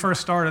you when we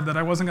first started that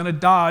I wasn't going to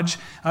dodge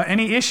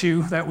any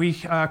issue that we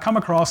come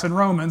across in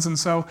Romans. And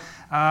so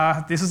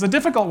this is a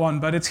difficult one,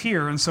 but it's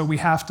here, and so we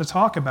have to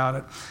talk about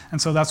it.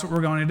 And so that's what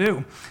we're going to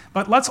do.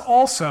 But let's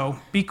also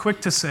be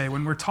quick to say,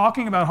 when we're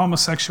talking about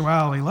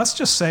homosexuality, let's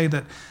just say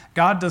that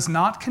God does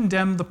not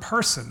condemn the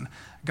person.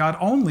 God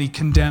only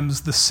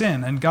condemns the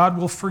sin, and God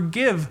will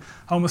forgive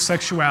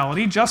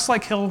homosexuality just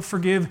like he'll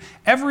forgive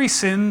every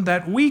sin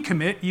that we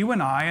commit, you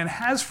and I, and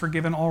has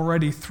forgiven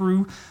already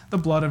through the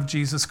blood of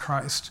Jesus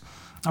Christ.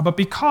 But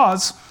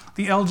because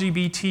the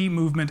LGBT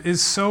movement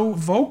is so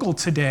vocal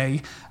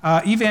today,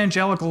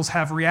 evangelicals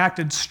have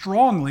reacted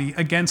strongly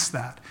against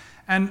that.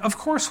 And of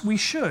course we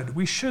should.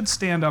 We should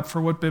stand up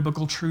for what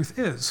biblical truth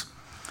is.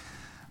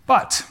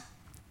 But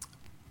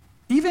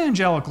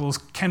evangelicals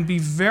can be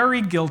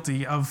very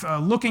guilty of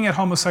looking at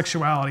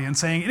homosexuality and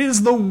saying it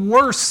is the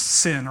worst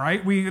sin,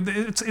 right?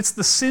 It's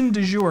the sin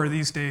du jour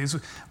these days.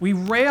 We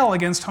rail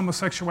against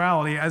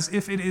homosexuality as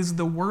if it is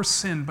the worst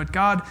sin, but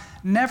God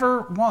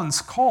never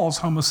once calls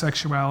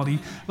homosexuality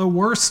the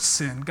worst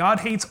sin.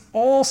 God hates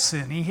all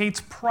sin. He hates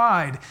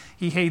pride.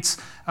 He hates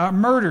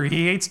murder.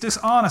 He hates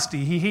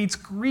dishonesty. He hates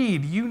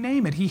greed. You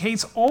name it. He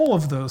hates all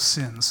of those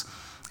sins.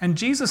 And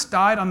Jesus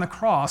died on the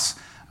cross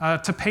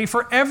to pay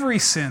for every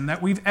sin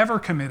that we've ever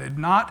committed,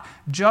 not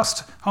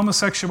just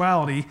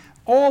homosexuality,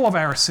 all of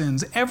our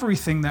sins,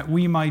 everything that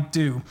we might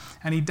do.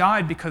 And he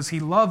died because he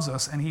loves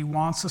us and he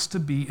wants us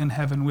to be in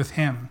heaven with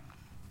him.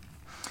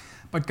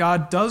 But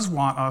God does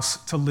want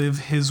us to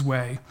live his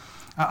way.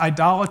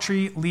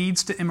 Idolatry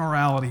leads to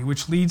immorality,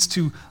 which leads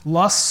to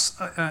lusts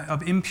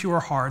of impure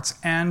hearts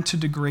and to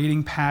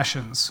degrading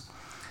passions.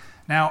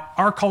 Now,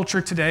 our culture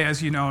today,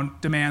 as you know,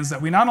 demands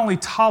that we not only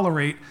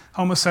tolerate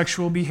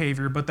homosexual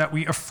behavior, but that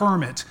we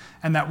affirm it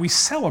and that we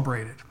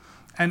celebrate it.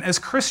 And as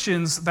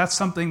Christians, that's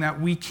something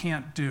that we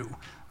can't do.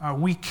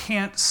 We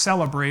can't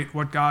celebrate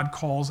what God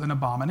calls an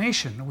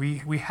abomination.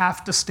 We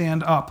have to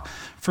stand up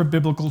for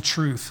biblical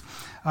truth,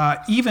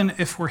 even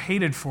if we're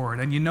hated for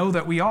it, and you know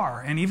that we are,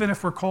 and even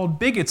if we're called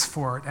bigots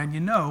for it, and you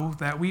know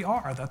that we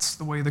are. That's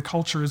the way the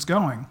culture is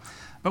going.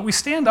 But we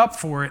stand up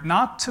for it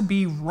not to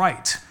be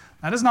right.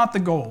 That is not the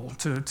goal,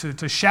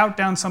 to shout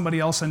down somebody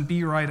else and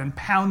be right and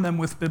pound them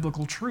with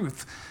biblical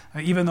truth,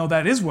 even though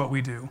that is what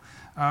we do.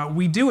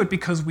 We do it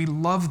because we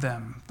love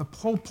them. The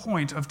whole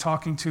point of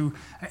talking to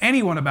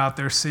anyone about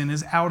their sin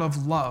is out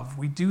of love.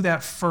 We do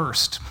that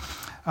first.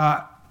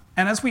 And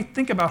as we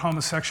think about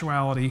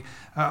homosexuality,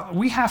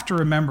 we have to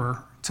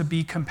remember to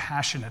be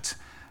compassionate.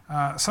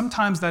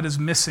 Sometimes that is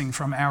missing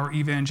from our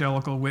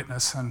evangelical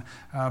witness, and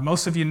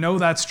most of you know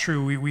that's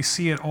true. We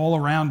see it all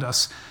around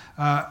us.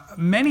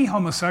 Many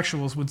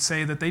homosexuals would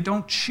say that they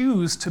don't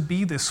choose to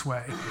be this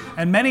way,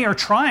 and many are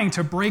trying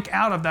to break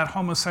out of that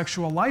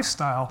homosexual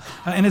lifestyle,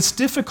 and it's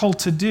difficult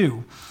to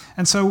do.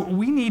 And so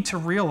we need to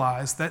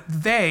realize that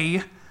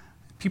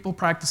people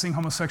practicing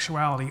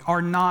homosexuality,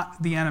 are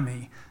not the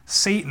enemy.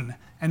 Satan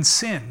and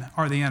sin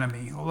are the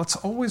enemy. Well, let's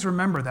always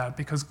remember that,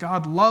 because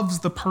God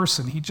loves the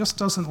person. He just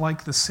doesn't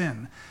like the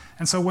sin.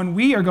 And so when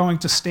we are going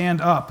to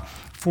stand up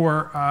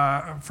for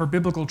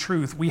biblical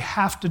truth, we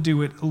have to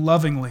do it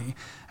lovingly.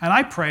 And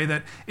I pray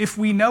that if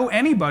we know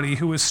anybody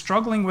who is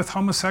struggling with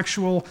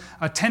homosexual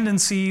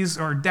tendencies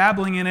or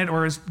dabbling in it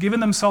or has given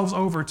themselves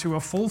over to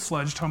a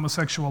full-fledged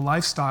homosexual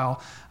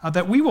lifestyle,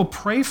 that we will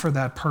pray for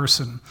that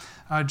person.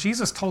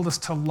 Jesus told us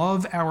to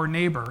love our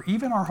neighbor,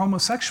 even our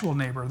homosexual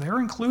neighbor. They're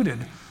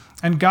included.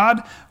 And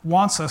God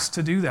wants us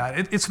to do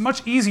that. It's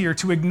much easier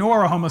to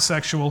ignore a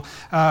homosexual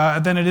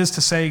than it is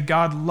to say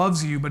God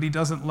loves you, but he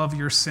doesn't love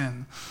your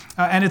sin.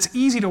 And it's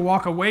easy to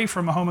walk away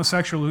from a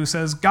homosexual who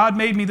says, God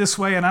made me this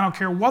way and I don't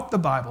care what the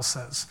Bible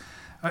says.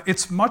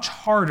 It's much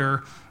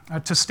harder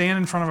to stand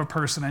in front of a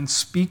person and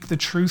speak the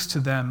truth to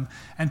them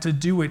and to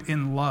do it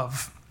in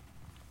love.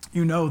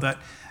 You know that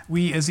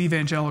we as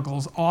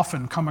evangelicals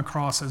often come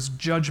across as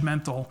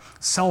judgmental,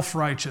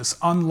 self-righteous,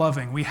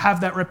 unloving. We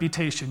have that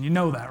reputation. You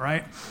know that,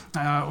 right?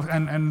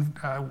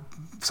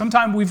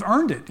 Sometimes we've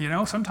earned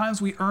it,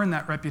 Sometimes we earn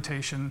that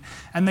reputation.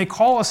 And they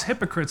call us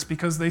hypocrites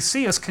because they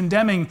see us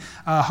condemning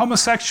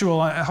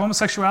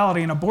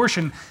homosexuality and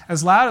abortion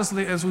as loud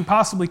as we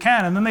possibly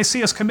can. And then they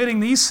see us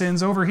committing these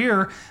sins over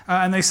here,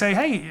 and they say,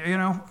 hey,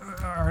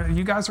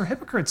 you guys are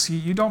hypocrites.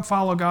 You don't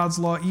follow God's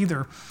law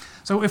either.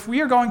 So if we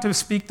are going to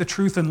speak the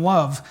truth in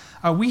love,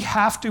 we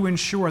have to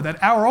ensure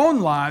that our own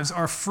lives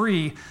are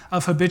free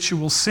of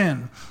habitual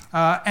sin.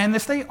 And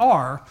if they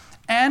are,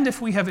 and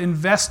if we have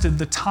invested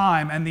the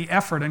time and the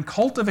effort and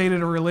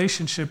cultivated a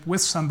relationship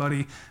with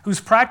somebody who's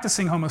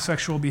practicing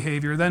homosexual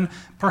behavior, then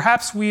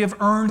perhaps we have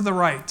earned the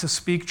right to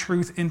speak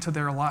truth into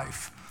their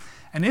life.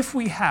 And if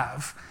we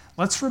have,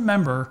 let's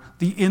remember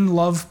the in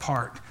love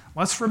part.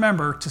 let's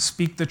remember to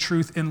speak the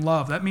truth in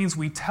love. That means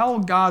we tell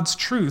God's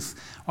truth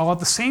while at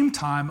the same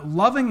time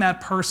loving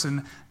that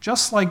person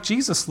just like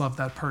Jesus loved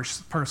that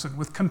person,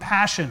 with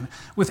compassion,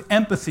 with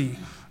empathy,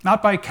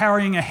 not by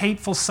carrying a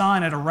hateful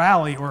sign at a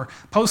rally or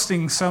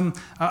posting some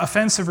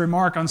offensive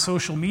remark on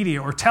social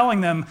media or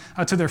telling them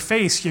to their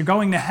face, you're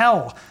going to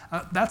hell.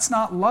 That's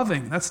not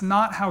loving. That's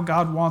not how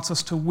God wants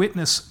us to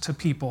witness to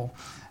people.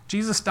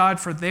 Jesus died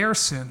for their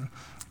sin,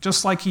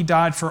 just like he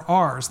died for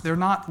ours. They're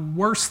not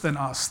worse than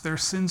us. Their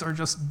sins are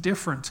just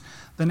different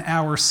than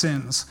our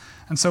sins.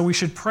 And so we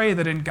should pray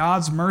that in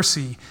God's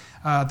mercy,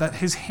 that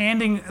his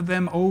handing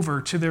them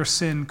over to their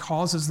sin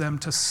causes them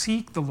to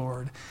seek the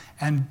Lord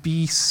and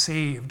be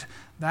saved.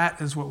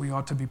 That is what we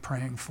ought to be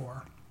praying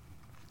for.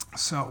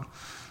 So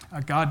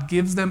God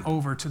gives them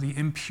over to the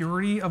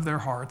impurity of their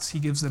hearts. He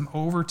gives them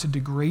over to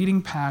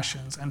degrading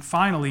passions. And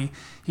finally,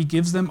 he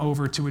gives them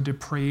over to a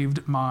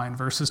depraved mind,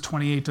 verses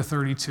 28 to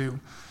 32.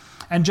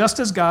 And just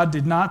as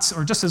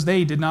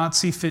they did not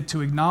see fit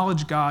to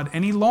acknowledge God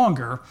any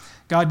longer,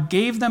 God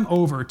gave them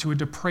over to a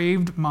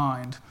depraved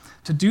mind,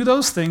 to do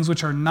those things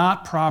which are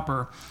not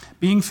proper,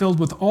 being filled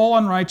with all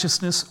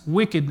unrighteousness,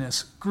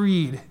 wickedness,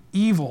 greed,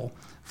 evil,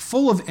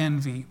 full of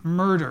envy,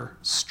 murder,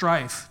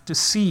 strife,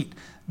 deceit,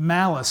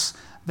 malice.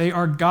 They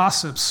are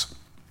gossips,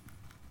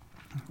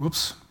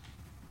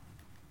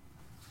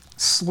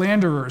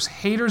 slanderers,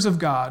 haters of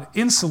God,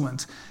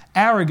 insolent,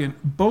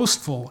 arrogant,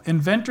 boastful,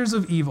 inventors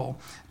of evil,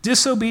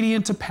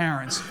 disobedient to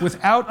parents,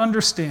 without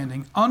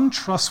understanding,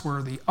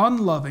 untrustworthy,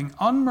 unloving,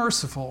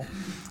 unmerciful.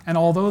 And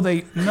although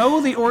they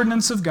know the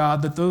ordinance of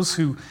God, that those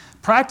who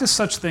practice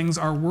such things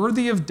are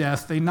worthy of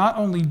death, they not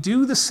only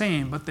do the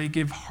same, but they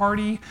give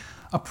hearty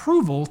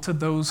approval to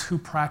those who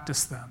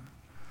practice them.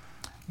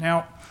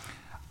 Now,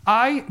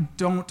 I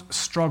don't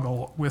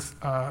struggle with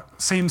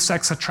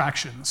same-sex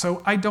attraction,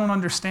 so I don't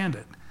understand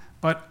it.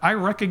 But I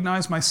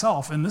recognize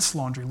myself in this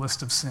laundry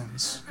list of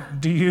sins.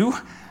 Do you?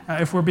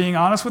 If we're being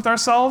honest with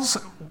ourselves,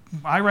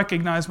 I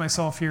recognize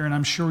myself here, and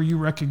I'm sure you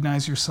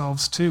recognize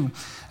yourselves too.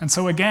 And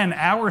so again,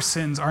 our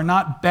sins are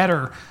not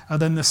better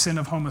than the sin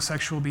of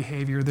homosexual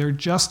behavior. They're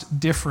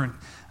just different.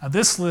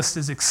 This list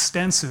is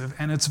extensive,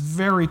 and it's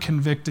very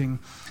convicting.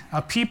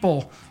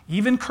 People,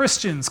 even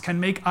Christians, can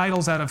make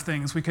idols out of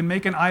things. We can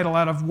make an idol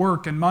out of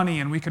work and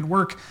money, and we can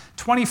work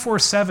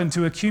 24/7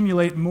 to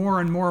accumulate more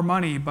and more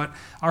money, but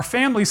our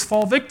families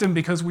fall victim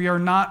because we are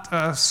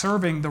not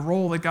serving the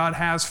role that God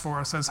has for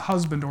us as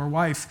husband or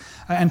wife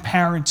and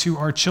parent to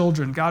our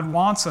children. God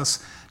wants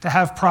us to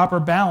have proper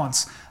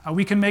balance.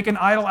 We can make an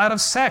idol out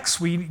of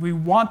sex. We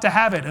want to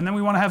have it, and then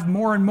we want to have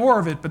more and more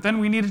of it, but then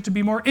we need it to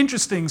be more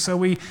interesting, so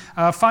we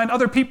find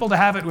other people to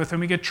have it with, and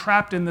we get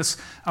trapped in this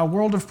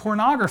world of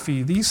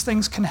pornography. These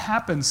things can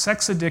happen.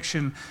 Sex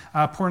addiction,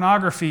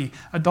 pornography,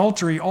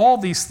 adultery, all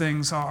these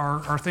things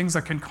are things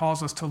that can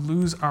cause us to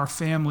lose our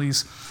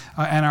families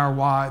and our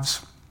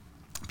wives.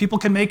 People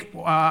can make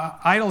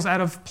idols out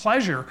of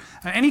pleasure,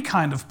 any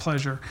kind of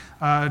pleasure,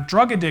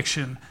 drug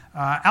addiction,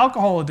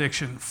 alcohol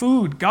addiction,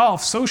 food,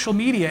 golf, social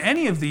media.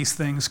 Any of these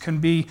things can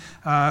be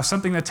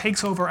something that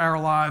takes over our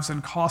lives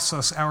and costs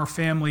us our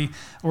family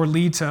or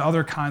lead to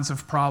other kinds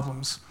of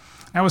problems.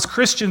 Now, as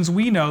Christians,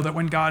 we know that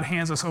when God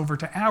hands us over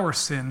to our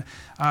sin,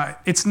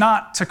 it's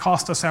not to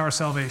cost us our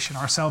salvation.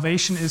 Our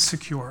salvation is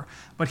secure.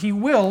 But he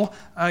will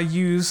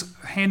use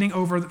handing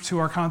over to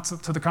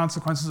the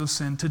consequences of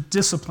sin to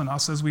discipline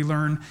us, as we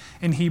learn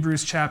in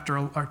Hebrews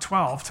chapter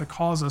 12, to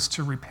cause us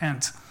to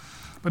repent.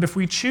 But if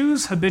we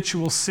choose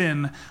habitual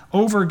sin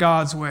over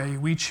God's way,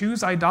 we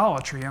choose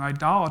idolatry, and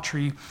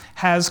idolatry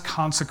has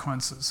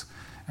consequences.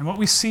 And what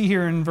we see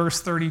here in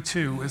verse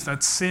 32 is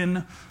that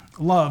sin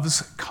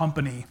loves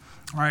company.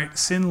 Right?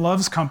 Sin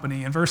loves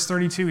company. In verse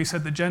 32, he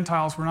said the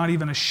Gentiles were not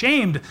even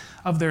ashamed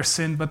of their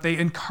sin, but they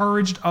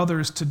encouraged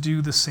others to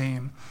do the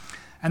same.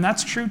 And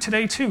that's true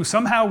today too.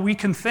 Somehow we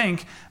can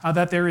think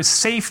that there is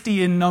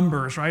safety in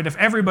numbers, right? If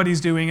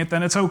everybody's doing it,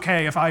 then it's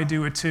okay if I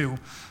do it too.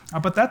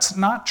 But that's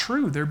not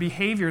true. Their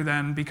behavior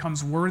then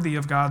becomes worthy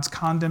of God's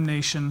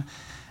condemnation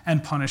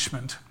and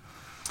punishment.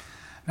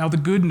 Now, the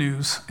good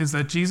news is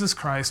that Jesus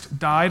Christ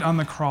died on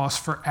the cross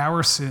for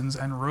our sins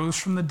and rose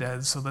from the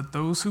dead so that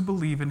those who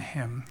believe in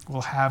him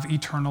will have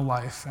eternal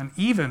life. And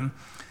even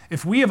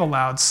if we have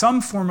allowed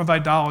some form of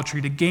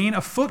idolatry to gain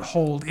a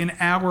foothold in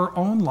our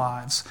own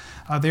lives,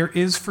 there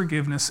is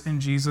forgiveness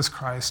in Jesus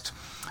Christ.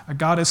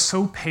 God is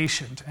so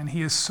patient, and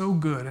he is so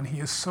good, and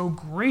he is so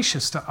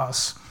gracious to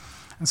us.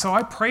 And so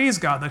I praise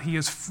God that he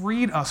has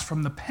freed us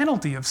from the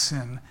penalty of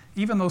sin,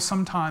 even though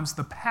sometimes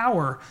the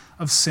power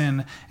of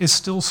sin is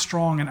still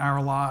strong in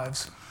our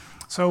lives.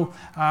 So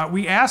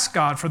we ask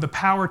God for the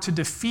power to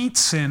defeat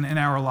sin in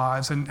our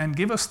lives and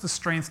give us the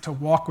strength to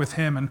walk with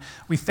him. And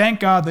we thank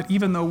God that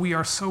even though we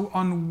are so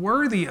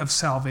unworthy of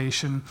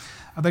salvation,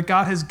 that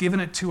God has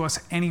given it to us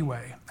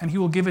anyway. And he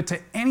will give it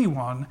to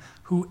anyone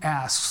who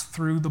asks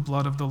through the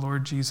blood of the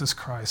Lord Jesus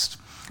Christ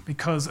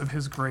because of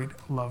his great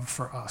love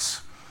for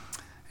us.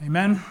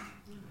 Amen.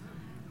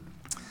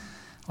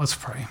 Let's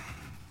pray.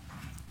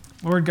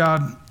 Lord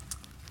God,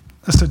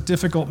 It's a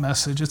difficult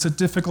message. It's a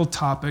difficult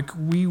topic.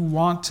 We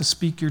want to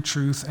speak your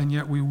truth, and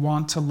yet we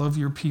want to love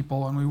your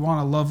people, and we want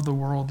to love the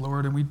world,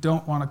 Lord, and we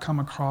don't want to come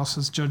across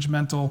as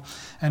judgmental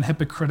and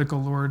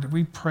hypocritical, Lord.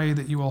 We pray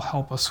that you will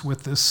help us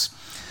with this.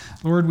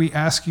 Lord, we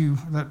ask you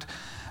that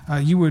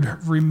you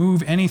would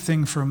remove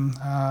anything from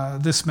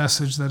this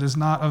message that is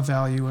not of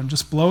value and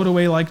just blow it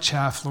away like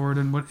chaff, Lord.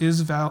 And what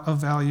is of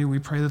value, we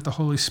pray that the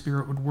Holy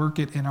Spirit would work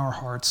it in our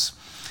hearts.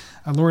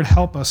 Lord,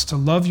 help us to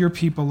love your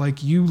people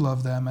like you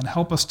love them, and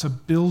help us to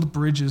build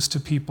bridges to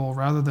people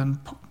rather than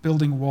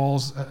building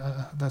walls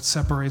that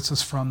separates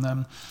us from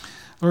them.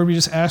 Lord, we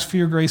just ask for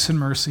your grace and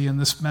mercy in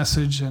this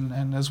message,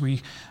 and as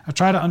we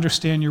try to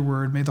understand your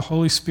word, may the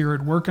Holy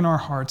Spirit work in our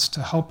hearts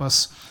to help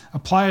us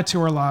apply it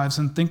to our lives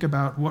and think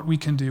about what we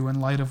can do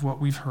in light of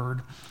what we've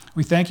heard.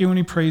 We thank you and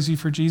we praise you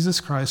for Jesus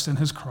Christ and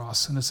his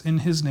cross, and it's in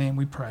his name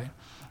we pray.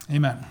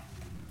 Amen.